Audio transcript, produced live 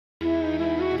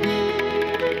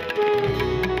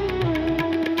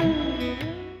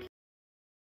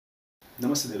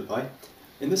Namaste Dilpai.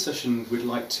 In this session we'd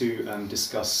like to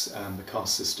discuss the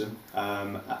caste system.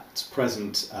 At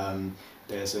present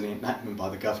there's an enactment by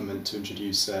the government to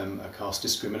introduce a caste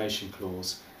discrimination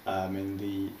clause in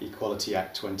the Equality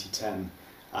Act 2010.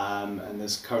 And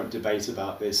there's current debate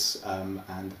about this and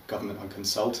the government are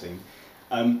consulting.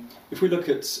 If we look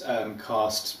at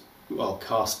caste, well,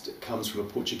 caste comes from a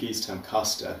Portuguese term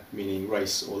casta, meaning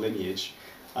race or lineage.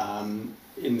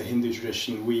 In the Hindu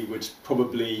tradition, we would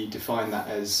probably define that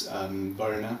as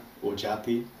varna or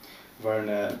jati.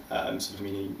 Varna sort of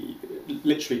meaning,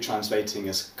 literally translating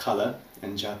as colour,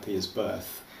 and jati as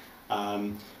birth.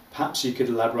 Perhaps you could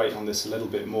elaborate on this a little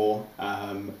bit more,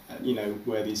 you know,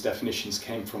 where these definitions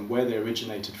came from, where they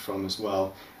originated from as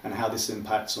well, and how this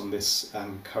impacts on this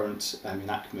current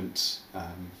enactment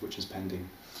which is pending.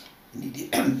 Indeed,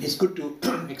 it's good to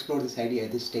explore this idea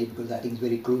at this stage because I think it's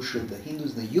very crucial. The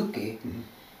Hindus in the UK,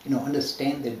 you know,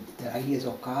 understand that the ideas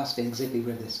of caste and exactly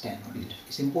where they stand on it.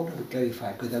 It's important to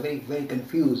clarify because they're very, very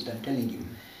confused. I'm telling you.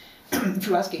 If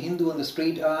you ask a Hindu on the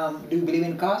street, do you believe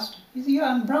in caste? He says, yeah,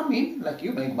 I'm Brahmin. Like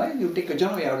you, like, why you take a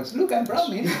Janway out and say, look, I'm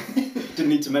Brahmin. Didn't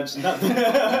need to mention that.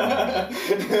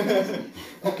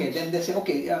 Okay, then they say,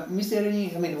 okay, is there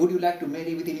any, I mean, would you like to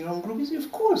marry within your own group? You say,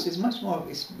 of course, it's much more,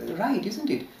 it's right, isn't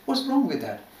it? What's wrong with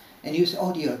that? And you say,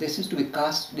 oh dear, there seems to be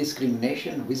caste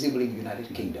discrimination visible in the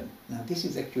United Kingdom. Now, this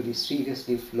is actually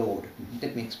seriously flawed.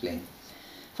 Let me explain.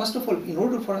 First of all, in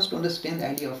order for us to understand the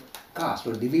idea of caste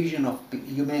or division of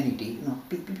humanity, you know,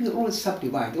 people always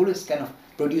subdivide, they always kind of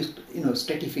produce, you know,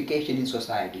 stratification in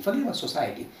society. Forget about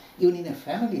society. Even in a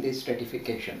family, there is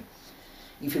stratification.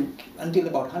 If you, until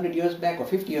about 100 years back or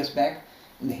 50 years back,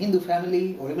 in the Hindu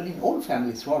family or even in all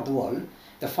families throughout the world,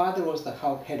 the father was the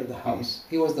head of the house.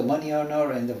 He was the money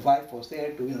earner and the wife was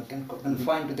there to, you know,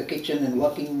 confined to the kitchen and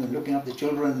working and looking after the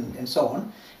children and so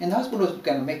on. And the husband was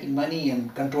kind of making money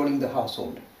and controlling the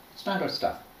household. Standard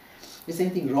stuff. Is there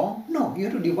anything wrong? No, you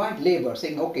have to divide labor,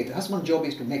 saying, okay, the husband's job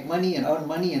is to make money and earn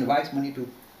money and the wife's money to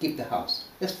keep the house.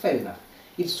 That's fair enough.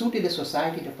 It suited the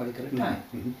society at a particular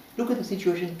time. Look at the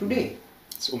situation today.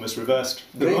 It's almost reversed.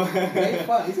 Great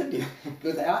fun, isn't it?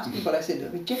 Because I asked people, I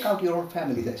said, check out your own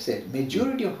families. I said,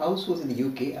 majority of households in the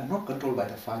UK are not controlled by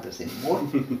the fathers anymore.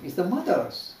 It's the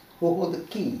mothers who hold the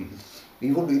key. If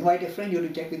you want to invite a friend, you have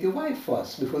to check with your wife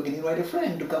first before you can invite a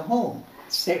friend to come home.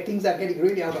 Things are getting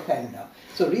really out of hand now.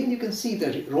 So really you can see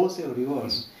the roles are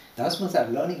reversed. The husbands are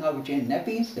learning how to change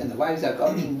nappies and the wives are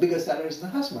earning bigger salaries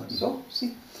than the husbands. So,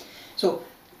 see. So,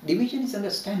 division is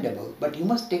understandable, but you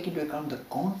must take into account the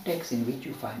context in which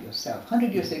you find yourself.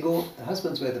 100 years ago, the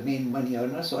husbands were the main money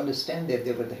earners, so understand that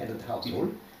they were the head of the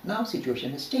household. Now,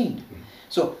 situation has changed.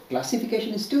 So,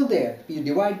 classification is still there. You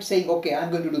divide, saying, okay,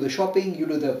 I'm going to do the shopping, you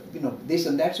do the, you know, this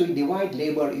and that, so you divide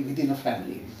labor within a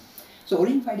family. So,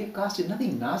 oriented idea of caste is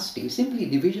nothing nasty, simply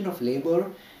division of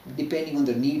labor depending on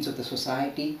the needs of the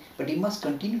society, but it must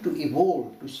continue to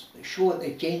evolve to show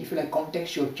a change, if you like,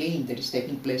 contextual change that is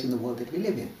taking place in the world that we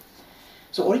live in.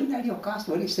 So, oriented idea of caste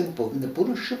is very simple. In the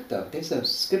Purusha, there's a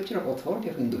scripture of authority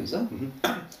of Hinduism.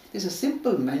 There's a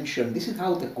simple mention. This is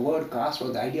how the word caste or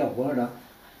the idea of varna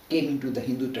came into the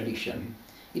Hindu tradition.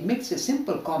 It makes a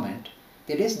simple comment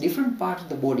that as different parts of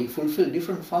the body fulfill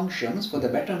different functions for the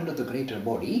betterment of the greater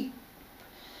body,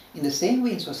 in the same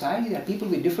way in society there are people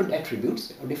with different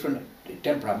attributes or different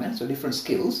temperaments or different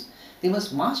skills. They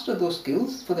must master those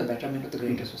skills for the betterment of the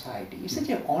greater society. It's such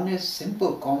an honest,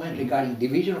 simple comment regarding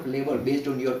division of labor based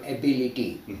on your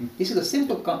ability. This is a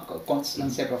simple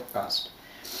concept of caste.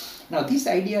 Now this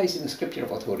idea is in the scripture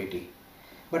of authority.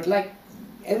 But like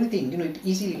everything, you know, it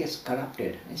easily gets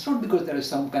corrupted. It's not because there is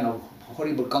some kind of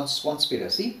horrible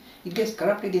conspiracy. It gets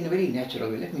corrupted in a very natural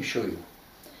way. Let me show you.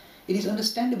 It is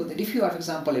understandable that if you are, for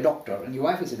example, a doctor and your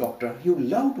wife is a doctor, you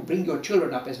love to bring your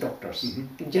children up as doctors.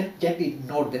 To gently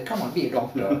note that, come on, be a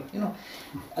doctor. You know,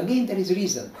 again, there is a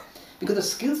reason. Because the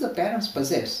skills the parents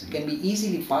possess can be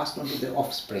easily passed on to the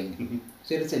offspring.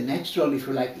 So it's a natural, if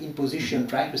you like, imposition,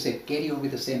 trying to say, carry on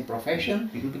with the same profession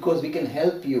because we can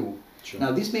help you. Sure.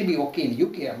 Now, this may be okay in the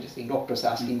UK, I'm just saying doctors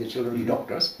asking the children to be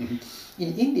doctors.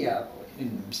 In India,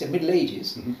 in say Middle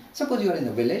Ages, suppose you are in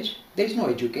a village, there is no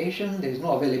education, there is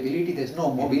no availability, there is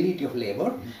no mobility of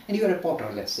labor, and you are a potter,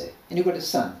 let's say, and you got a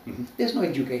son. There is no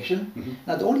education.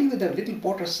 Now the only way the little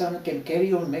potter's son can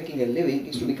carry on making a living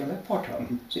is to become a potter.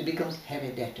 So it becomes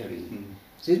hereditary.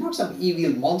 So it's not some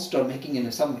evil monster making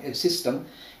in some system.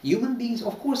 Human beings,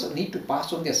 of course, need to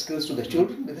pass on their skills to the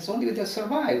children, but that's only way they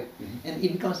survive. And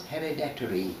it becomes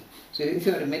hereditary. So if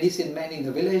you are a medicine man in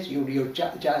the village, your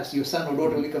son or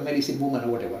daughter will become a medicine woman or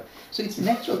whatever. So it's a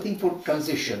natural thing for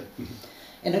transition.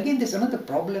 And again, there's another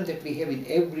problem that we have in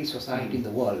every society in the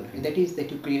world, and that is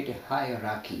that you create a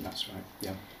hierarchy. That's right,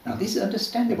 yeah. Now, this is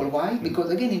understandable. Why? Because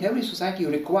again, in every society, you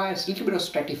require a little bit of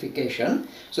stratification.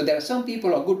 So there are some people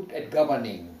who are good at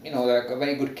governing, like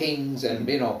very good kings and,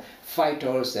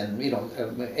 fighters and,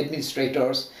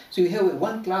 administrators. So you have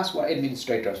one class who are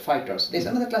administrators, fighters. There's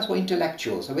another class who are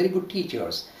intellectuals, who are very good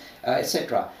teachers,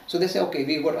 etc. So they say, okay,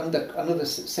 we've got another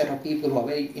set of people who are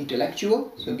very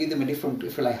intellectual, so give them a different,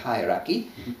 if you like, hierarchy.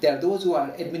 There are those who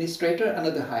are administrator,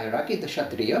 another hierarchy, the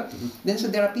Kshatriya. Then so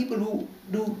there are people who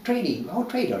do trading, or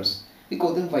traders. We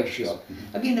call them Vaishya.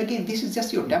 Again, this is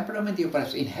just your temperament, you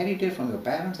perhaps inherited from your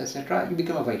parents, etc. You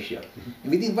become a Vaishya.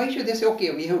 Within Vaishya, they say, okay,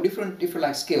 we have different, if you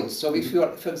like, skills. So if you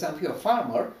are, for example, you're a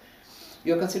farmer,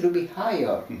 you are considered to be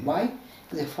higher. Why?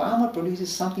 The farmer produces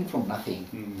something from nothing.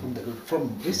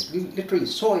 From this literally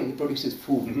soil, he produces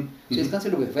food. So it's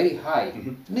considered to be very high.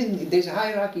 There's a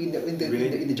hierarchy in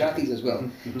the jatis as well.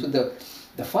 So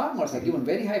the farmers are given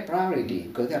very high priority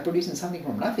because they are producing something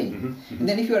from nothing. And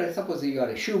then if you are, suppose you are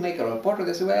a shoemaker or a potter,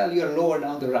 they say, well, you are lower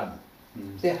down the rung.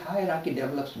 The hierarchy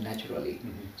develops naturally.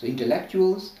 So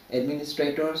intellectuals,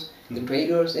 administrators, the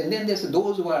traders, and then there's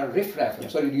those who are riffraff, I'm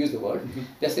sorry to use the word,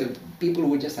 there's the people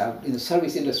who just have in the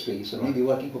service industry, so maybe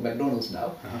working for McDonald's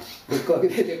now. They call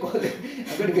them,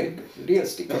 I'm going to get real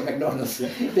stick on McDonald's.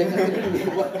 They're considered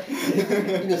to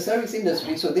be in the service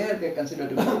industry, so they're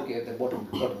considered to be okay at the bottom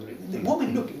ring. The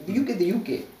moment, look, you get the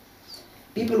UK,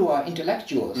 people who are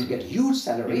intellectuals get huge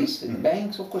salaries in the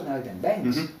banks, of course now they're in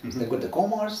banks. They've got the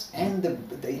commerce and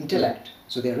the intellect.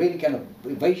 So they're really kind of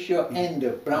Vaishya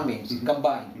and Brahmins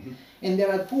combined. And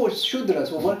there are poor Shudras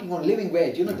who are working on living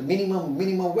wage, the minimum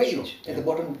wage at the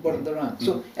bottom of the rung.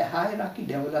 So a hierarchy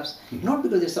develops, not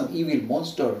because there's some evil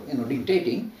monster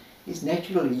dictating, it's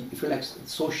naturally, if you like,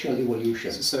 social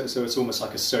evolution. So it's almost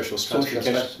like a social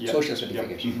stratification. Social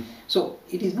stratification. So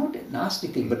it is not a nasty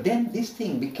thing, but then this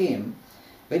thing became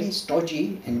very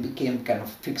stodgy and became kind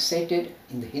of fixated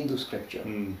in the Hindu scripture.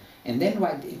 And then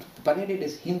while it paraded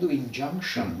as Hindu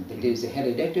injunction, that there is a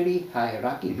hereditary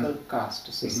hierarchical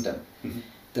caste system.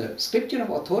 The scripture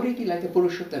of authority, like the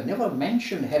Purushottama, never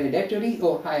mentioned hereditary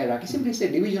or hierarchy. Simply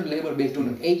said division of labor based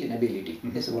on age and ability.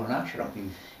 That's a varnashram.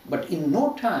 But in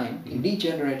no time, it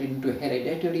degenerated into a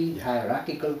hereditary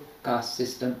hierarchical caste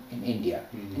system in India.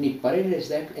 And it paraded as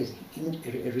that as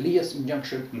a religious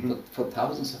injunction for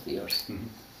thousands of years.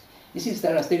 You see,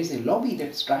 there is a lobby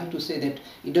that's trying to say that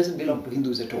it doesn't belong to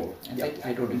Hindus at all, and that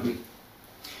I don't agree.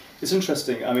 It's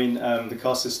interesting. I mean, the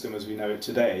caste system as we know it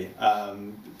today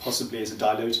possibly is a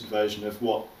diluted version of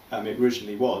what it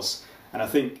originally was. And I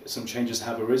think some changes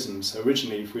have arisen. So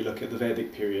originally, if we look at the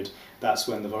Vedic period, that's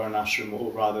when the Varnashram,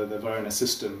 or rather the Varna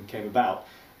system, came about.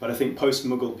 But I think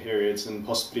post-Mughal periods and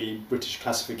possibly British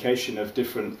classification of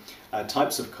different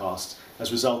types of caste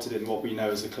has resulted in what we know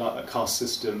as a caste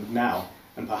system now.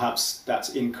 And perhaps that's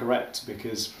incorrect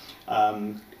because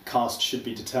caste should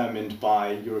be determined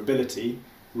by your ability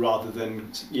rather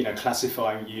than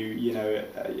classifying you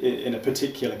in a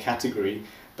particular category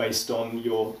based on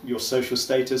your social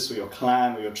status or your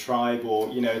clan or your tribe or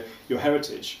your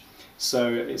heritage.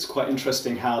 So it's quite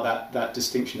interesting how that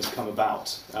distinction has come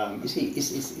about. You see,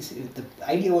 the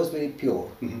idea was very pure.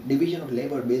 Division of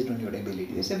labor based on your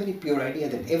ability. It's a very pure idea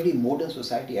that every modern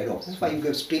society adopts. That's why you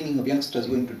have streaming of youngsters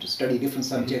going to study different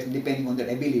subjects depending on their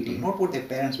ability, not what their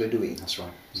parents were doing. That's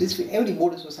right. So every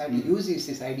modern society uses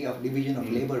this idea of division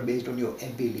of labor based on your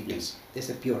ability. Yes. That's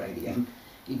a pure idea.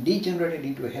 It degenerated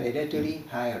into a hereditary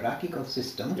hierarchical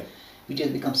system which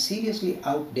has become seriously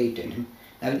outdated.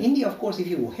 Now in India, of course, if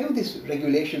you have this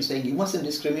regulation saying you mustn't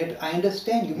discriminate, I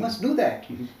understand you must do that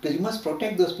because you must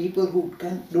protect those people who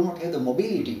do not have the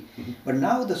mobility. But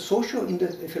now the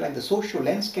the social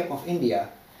landscape of India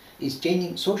is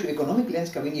changing, socio-economic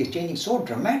landscape of India is changing so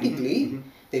dramatically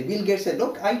that Bill Gates said,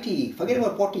 look, IT, forget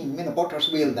about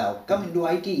potter's wheel now, come and do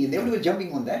IT, and everybody was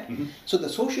jumping on that. So the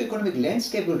socio-economic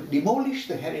landscape will demolish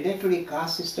the hereditary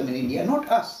caste system in India, not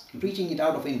us preaching it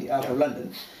out of India, out of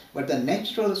London, but the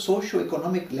natural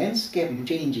socio-economic landscape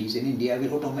changes in India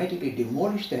will automatically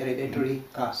demolish the hereditary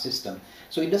caste system.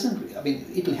 So it doesn't,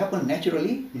 it will happen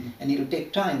naturally and it will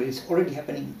take time, but it's already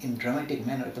happening in dramatic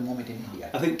manner at the moment in India.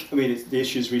 I think, the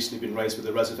issue's recently been raised with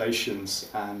the reservations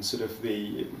and sort of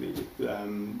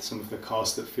some of the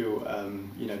caste that feel,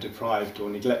 deprived or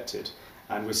neglected.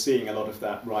 And we're seeing a lot of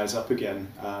that rise up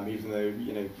again, even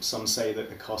though, some say that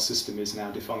the caste system is now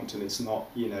defunct and it's not,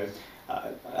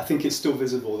 I think it's still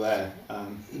visible there.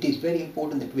 It is very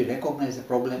important that we recognize the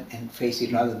problem and face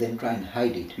it rather than try and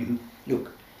hide it.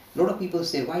 Look, a lot of people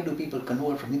say, why do people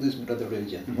convert from Hinduism to other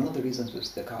religion? One of the reasons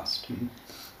was the caste.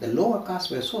 The lower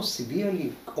caste were so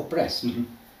severely oppressed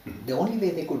The only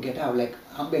way they could get out, like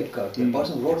Ambedkar, the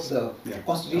person who wrote the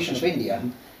Constitution of India,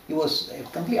 he was a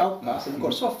complete outcast and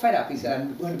got so fed up, he said,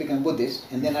 I'm going to become Buddhist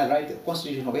and then I write the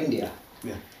Constitution of India.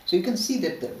 So you can see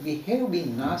that we have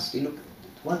been nasty. Look,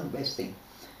 one best thing,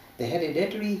 the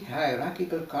hereditary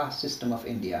hierarchical caste system of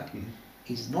India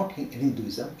is not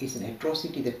Hinduism, it's an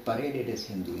atrocity that paraded as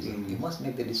Hinduism. You must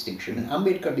make the distinction. And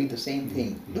Ambedkar did the same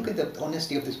thing. Look at the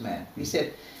honesty of this man. He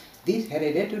said, this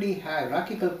hereditary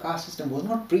hierarchical caste system was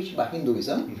not preached by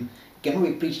Hinduism, cannot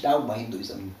be preached out by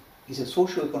Hinduism. It's a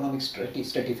socio-economic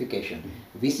stratification,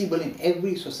 visible in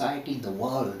every society in the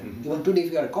world. Even today,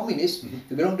 if you are a communist,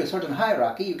 you belong to a certain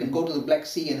hierarchy, you can go to the Black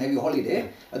Sea and have your holiday,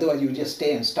 otherwise you just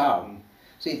stay and starve.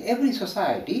 So in every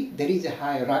society, there is a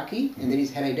hierarchy and there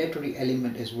is hereditary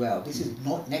element as well. This is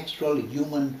not natural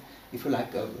human, if you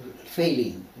like,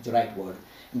 failing is the right word.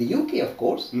 In the UK, of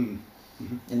course,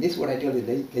 and this is what I tell the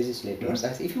legislators.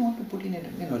 I say, if you want to put in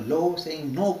a law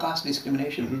saying no caste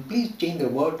discrimination, please change the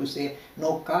word to say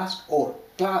no caste or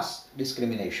class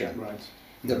discrimination. Right.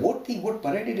 The what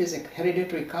paraded as a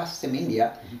hereditary caste system in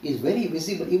India is very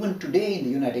visible even today in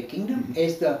the United Kingdom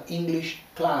as the English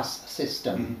class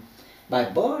system. By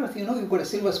birth, you know, you've got a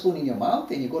silver spoon in your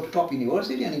mouth and you go to top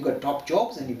university and you've got top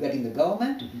jobs and you get in the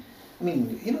government. I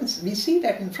mean, you know, we see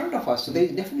that in front of us. So there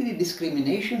is definitely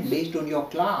discrimination based on your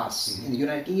class in the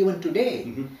United Kingdom even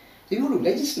today. So you want to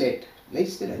legislate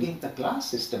against the class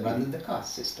system rather than the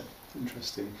caste system.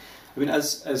 Interesting. I mean,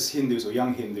 as Hindus or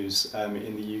young Hindus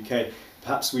in the UK,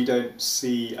 perhaps we don't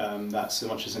see that so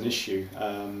much as an issue,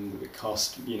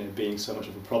 caste, you know, being so much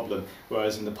of a problem.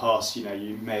 Whereas in the past, you know,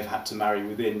 you may have had to marry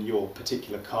within your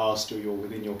particular caste or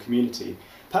within your community.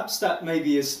 Perhaps that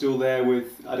maybe is still there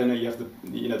with, I don't know, you have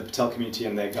the Patel community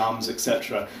and their gums,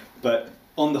 etc. But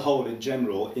on the whole, in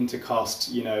general,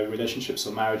 intercaste, you know, relationships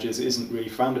or marriages isn't really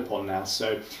frowned upon now.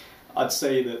 So I'd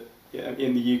say that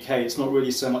in the UK, it's not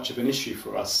really so much of an issue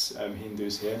for us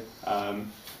Hindus here.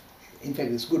 In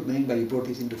fact, it's good knowing why you brought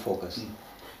this into focus.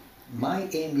 My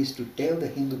aim is to tell the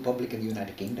Hindu public in the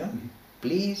United Kingdom,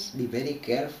 please be very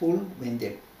careful when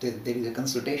there is a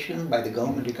consultation by the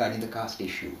government regarding the caste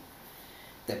issue.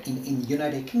 That in the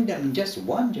United Kingdom, in just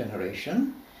one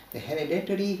generation, the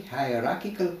hereditary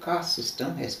hierarchical caste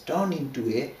system has turned into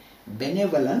a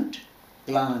benevolent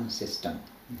clan system.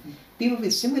 People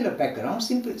with similar background,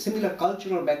 similar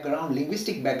cultural background,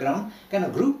 linguistic background, kind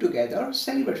of group together,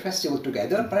 celebrate festivals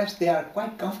together. Perhaps they are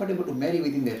quite comfortable to marry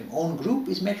within their own group.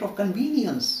 It's a matter of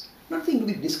convenience, nothing to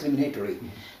be discriminatory.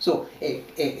 So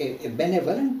a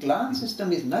benevolent clan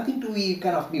system is nothing to be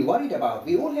kind of be worried about.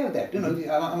 We all have that. You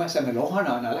know, I myself am a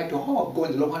Lohana and I like to go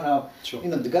in the Lohana, you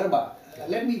know, the Garba.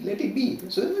 Let it be.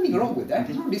 So there's nothing wrong with that.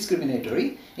 It's not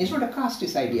discriminatory. It's not a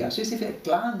casteist idea. So it's a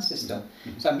clan system.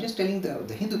 So I'm just telling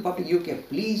the Hindu public UK,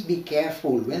 please be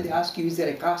careful. When they ask you, is there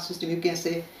a caste system, you can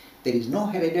say, there is no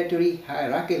hereditary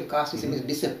hierarchical caste system. It's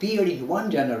disappeared in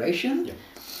one generation.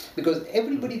 Because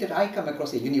everybody that I come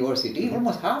across at university,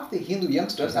 almost half the Hindu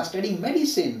youngsters are studying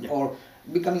medicine or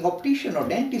becoming optician or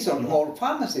dentist or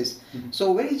pharmacist.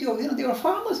 So where is your, you know, there are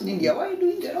farmers in India, why are you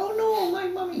doing that? Oh no, my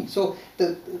mummy. So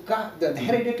the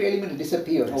hereditary element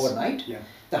disappeared overnight.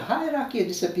 The hierarchy has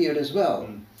disappeared as well.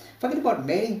 Forget about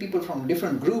marrying people from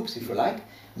different groups, if you like.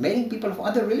 Marrying people of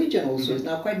other religion also is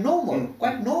now quite normal,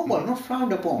 not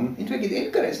frowned upon. In fact, it's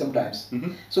encouraged sometimes.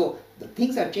 So the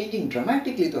things are changing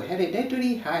dramatically. The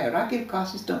hereditary hierarchical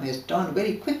caste system has turned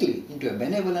very quickly into a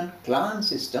benevolent clan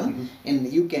system,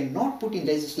 and you cannot put in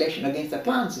legislation against the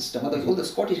clan system, otherwise all the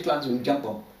Scottish clans will jump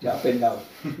up and down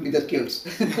with the kills.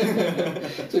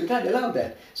 So you can't allow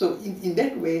that. So in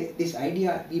that way, this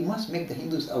idea, we must make the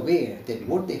Hindus aware that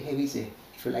what they have is a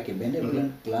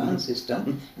benevolent clan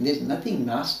system, and there's nothing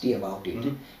nasty about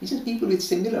it. It's just people with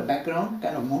similar background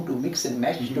kind of want to mix and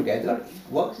match together.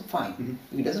 It works fine.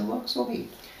 If it doesn't work, so be it.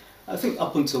 I think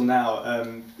up until now,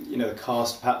 you know,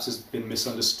 caste perhaps has been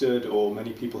misunderstood, or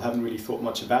many people haven't really thought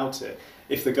much about it.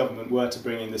 If the government were to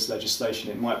bring in this legislation,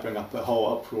 it might bring up a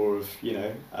whole uproar of, you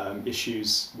know,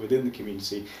 issues within the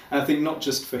community. And I think not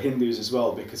just for Hindus as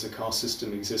well, because a caste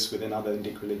system exists within other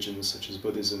Indic religions such as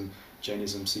Buddhism,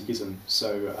 Jainism, Sikhism.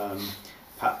 So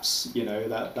perhaps, you know,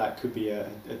 that could be a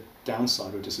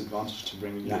downside or disadvantage to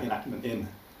bringing the enactment in.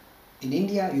 In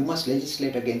India, you must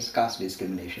legislate against caste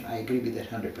discrimination. I agree with that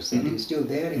 100%. It's still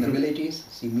there in the villages,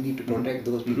 so you need to protect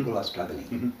those people who are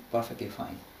struggling. Perfectly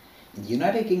fine. In the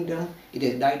United Kingdom, it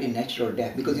has died a natural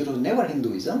death because it was never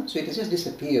Hinduism, so it has just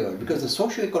disappeared because the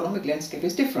socio-economic landscape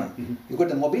is different. You've got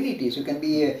the mobilities. You can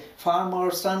be a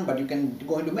farmer's son, but you can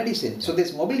go into medicine. So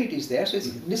there's mobilities there, so it's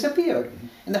disappeared.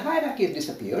 And the hierarchy has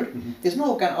disappeared. There's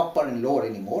no kind of upper and lower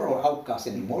anymore, or outcast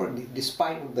anymore,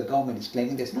 despite what the government is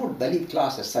claiming. There's no Dalit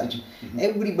class as such.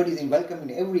 Everybody is welcome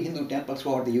in every Hindu temple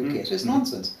throughout the UK. So it's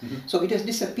nonsense. So it has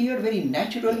disappeared very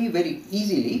naturally, very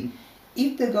easily.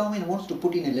 If the government wants to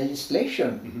put in a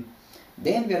legislation,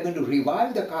 then we are going to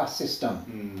revive the caste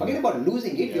system. Forget about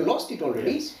losing it, you lost it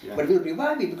already, but we'll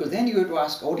revive it because then you have to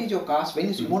ask, what is your caste?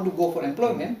 When you want to go for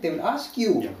employment, they will ask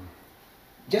you,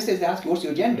 just as they ask you, what's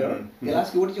your gender, they'll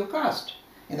ask you, what is your caste?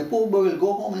 And the poor boy will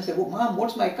go home and say, oh, Mom,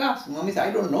 what's my caste? Mom says,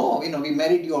 I don't know, we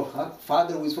married your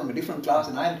father who is from a different class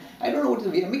and I don't know what it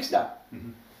is, we are mixed up.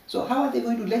 So how are they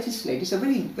going to legislate? It's a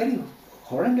very, very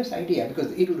horrendous idea because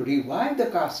it will revive the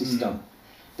caste system.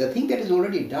 The thing that has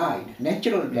already died,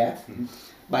 natural death,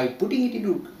 by putting it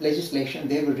into legislation,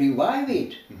 they will revive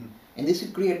it. And this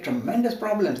will create tremendous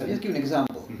problems. I'll just give an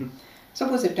example.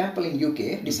 Suppose a temple in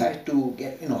UK decides to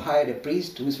get, hire a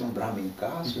priest who is from Brahmin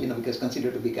caste, because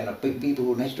considered to be kind of people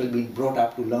who naturally been brought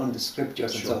up to learn the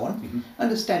scriptures and so on.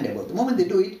 Understandable. The moment they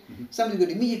do it, somebody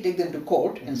will immediately take them to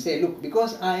court and say, look,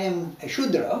 because I am a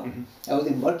Shudra, I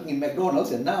was working in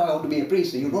McDonald's and now I want to be a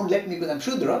priest, so you don't let me because I'm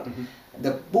Shudra.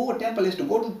 The poor temple has to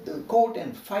go to the court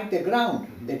and fight their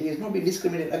ground that he has not been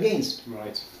discriminated against.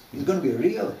 Right. It's going to be a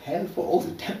real hell for all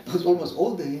the temples, almost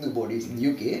all the Hindu bodies in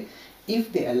the UK,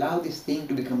 if they allow this thing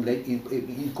to become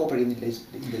incorporated in the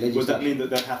legislation. Would that mean that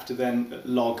they'll have to then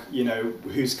log,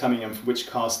 who's coming and from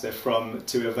which caste they're from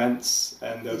to events,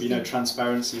 and there'll be no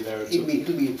transparency there at all?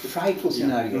 It'll be a frightful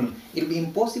scenario. It'll be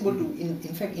impossible to,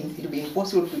 in fact, it'll be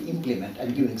impossible to implement. I'll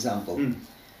give you an example.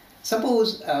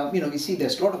 Suppose, we see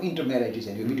there's a lot of intermarriages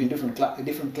between different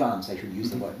clans, I should use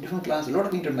the word. Different clans, a lot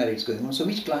of intermarriage going on. So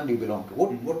which clan do you belong to?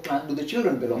 What clan do the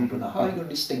children belong to? Now, how are you going to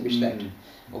distinguish that?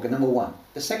 Okay, number one.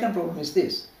 The second problem is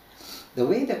this. The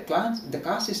way the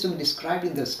caste system described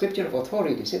in the scripture of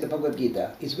authority, say the Bhagavad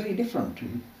Gita, is very different.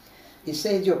 It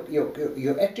says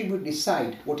your attribute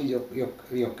decide what is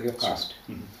your caste.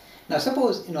 Now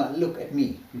suppose, look at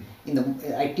me.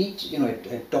 I teach,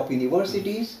 at top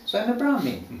universities, so I'm a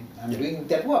Brahmin. I'm doing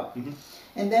that work.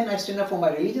 And then I stand up for my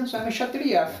religion, so I'm a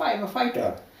Kshatriya, I'm a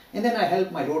fighter. And then I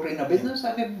help my daughter in her business,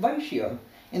 I'm a Vaishya.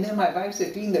 And then my wife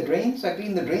says, clean the drains, so I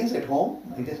clean the drains at home.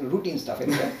 And there's routine stuff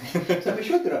like that. So I'm a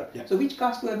Shudra. So which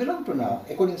caste do I belong to now,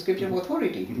 according to scripture of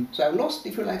authority? So I've lost,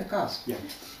 if you like, the caste.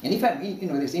 And if I'm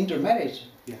in, this intermarriage,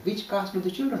 which caste do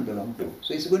the children belong to?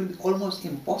 So it's going to be almost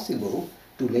impossible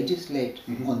to legislate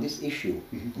on this issue.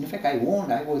 In fact, I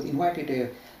was invited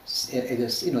at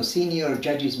a senior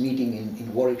judges meeting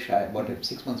in Warwickshire about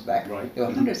 6 months back. There were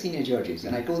 100 senior judges,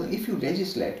 and I told them, if you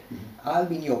legislate, I'll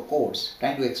be in your courts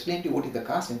trying to explain to you what is the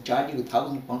caste and charge you with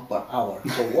 £1,000 per hour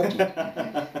for watching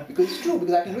it. Because it's true,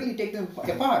 because I can really take them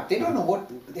apart. They don't know what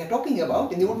they're talking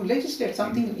about, and they want to legislate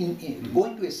something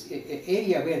going to an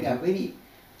area where they are very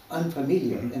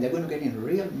unfamiliar, and they're going to get in a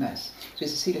real mess. So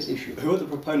it's a serious issue. Who are the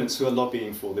proponents who are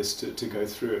lobbying for this to go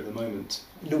through at the moment?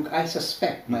 Look, I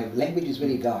suspect, my language is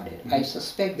very guarded, I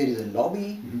suspect there is a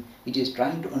lobby which is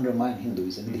trying to undermine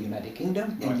Hinduism in the United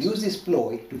Kingdom and use this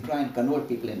ploy to try and convert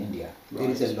people in India. There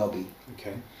is a lobby.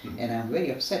 And I'm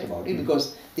very upset about it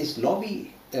because this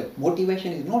lobby, the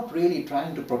motivation is not really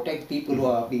trying to protect people who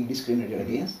are being discriminated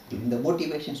against. The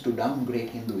motivation is to downgrade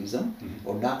Hinduism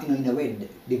or in a way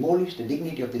demolish the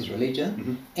dignity of this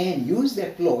religion and use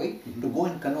that ploy to go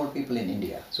and convert people in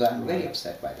India. So I'm very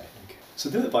upset by that. So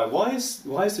Dilip,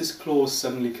 why is this clause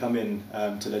suddenly come in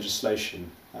to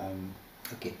legislation?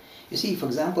 Okay, you see, for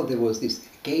example, there was this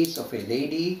case of a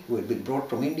lady who had been brought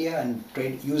from India and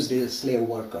used as a slave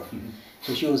worker.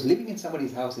 So she was living in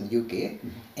somebody's house in the UK,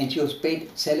 and she was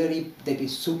paid salary that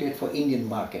is suited for Indian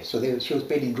market. So she was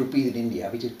paid in rupees in India,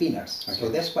 which is peanuts. So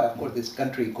that's why, of course, this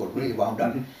country got really wound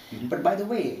up. But by the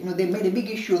way, they made a big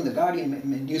issue in the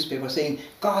Guardian newspaper saying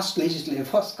caste legislation,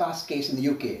 first caste case in the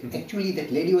UK. Actually,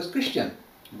 that lady was Christian.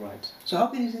 So how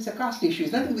can you say it's a caste issue?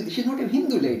 It's nothing she's not a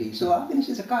Hindu lady. So how can you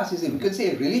say it's a caste issue? We can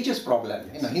say a religious problem.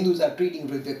 Hindus are treating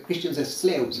the Christians as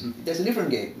slaves. That's a different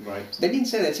game. They didn't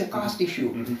say that it's a caste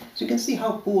issue. So you can see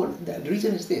how poor the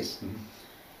reason is this.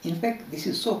 In fact, this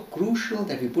is so crucial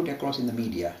that we put across in the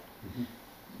media.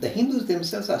 The Hindus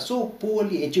themselves are so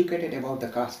poorly educated about the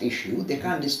caste issue, they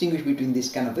can't distinguish between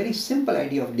this kind of very simple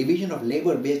idea of division of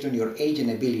labor based on your age and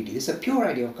ability. It's a pure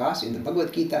idea of caste in the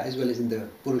Bhagavad Gita as well as in the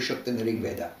Purushottam and the Rig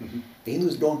Veda. The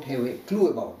Hindus don't have a clue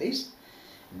about this.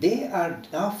 They are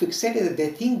now fixated that they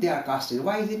think they are castes.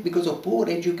 Why is it? Because of poor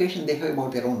education they have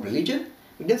about their own religion.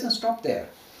 It doesn't stop there.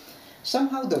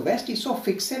 somehow the West is so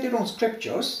fixated on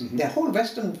scriptures. The whole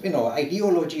Western,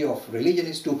 ideology of religion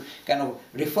is to kind of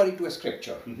refer it to a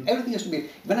scripture. Everything has to be.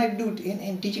 When I do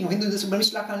in teaching of Hinduism,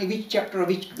 Mr. Lakhani, which chapter or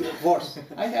which verse?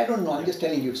 I don't know. I'm just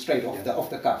telling you straight off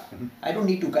the cuff. I don't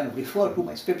need to kind of refer to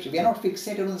my scripture. We are not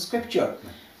fixated on the scripture.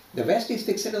 The West is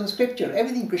fixated on scripture.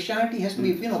 Everything Christianity has to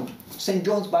be, St.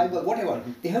 John's Bible, whatever.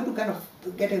 They have to kind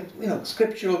of get a,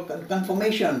 scriptural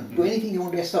confirmation to anything you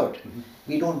want to assert.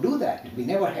 We don't do that. We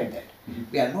never had that.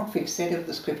 We are not fixated on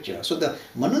the scripture. So the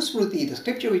Manusmriti, the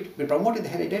scripture which we promoted the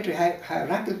hereditary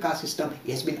hierarchical caste system,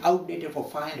 has been outdated for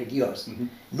 500 years.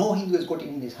 No Hindu has got it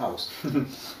in his house.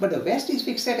 But the West is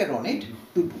fixated on it.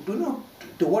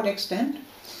 To what extent?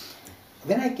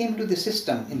 When I came to the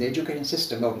system, in the education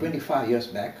system about 25 years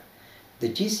back, the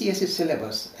GCSE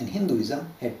syllabus in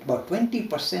Hinduism had about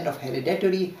 20% of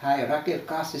hereditary hierarchical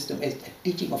caste system as a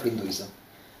teaching of Hinduism.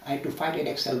 I had to fight at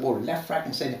Excel board, left, right,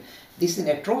 and said, this is an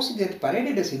atrocity that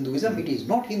paraded as Hinduism. It is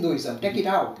not Hinduism. Take it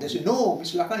out. They said, no,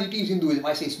 Mr. Lakhani, it is Hinduism.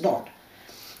 I say, it's not.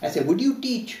 I said, would you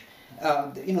teach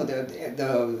the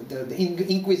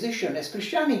Inquisition as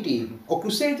Christianity, or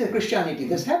Crusades as Christianity?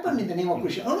 This happened in the name of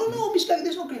Christianity. Oh, no, Mr.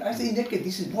 There's no Christianity. I say, in that case,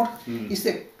 this is not, it's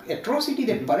the atrocity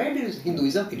that paraded as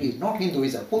Hinduism. It is not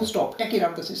Hinduism. Full stop. Take it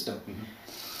out of the system.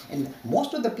 And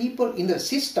most of the people in the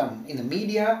system, in the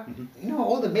media,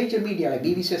 all the major media like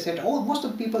BBC, etc., most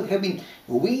of the people have been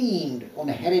weaned on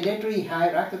a hereditary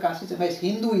hierarchical caste system as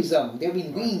Hinduism. They've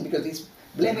been weaned because it's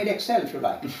blame at Excel, if you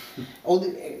like. All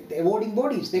the awarding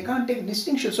bodies, they can't take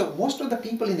distinction. So most of the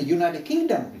people in the United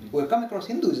Kingdom who have come across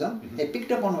Hinduism, they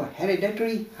picked up on a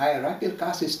hereditary hierarchical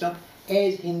caste system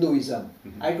as Hinduism.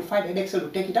 I had to fight at Excel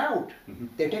to take it out.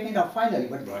 They've taken it out finally,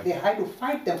 but they had to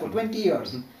fight them for 20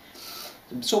 years.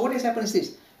 So what has happened is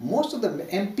this: most of the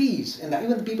MPs and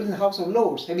even the people in the House of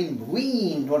Lords have been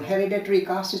weaned on hereditary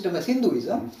caste system as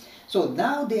Hinduism. So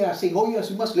now they are saying, oh yes,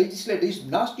 you must legislate this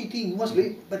nasty thing, you must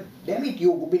but damn it,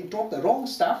 you've been taught the wrong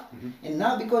stuff, and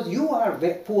now because you are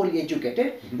poorly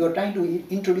educated, you're trying to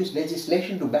introduce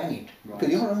legislation to ban it. Because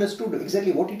you haven't understood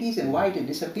exactly what it is and why it has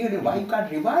disappeared and why you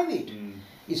can't revive it.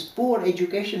 It's poor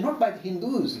education, not by the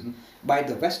Hindus, by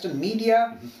the Western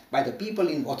media, by the people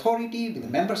in authority, with the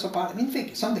members of parliament. In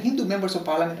fact, some of the Hindu members of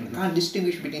parliament can't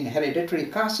distinguish between a hereditary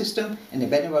caste system and a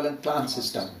benevolent clan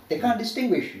system. They can't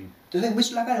distinguish. They say,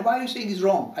 Mr. Lakhani, why are you saying it's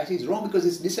wrong? I say it's wrong because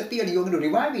it's disappeared and you're going to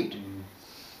revive it.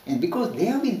 And because they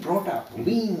have been brought up,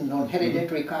 weaned on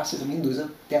hereditary caste system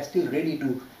Hinduism, they are still ready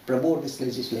to promote this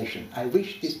legislation. I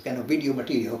wish this kind of video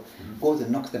material goes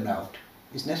and knocks them out.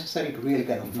 It's necessary to really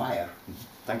kind of fire.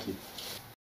 Thank you.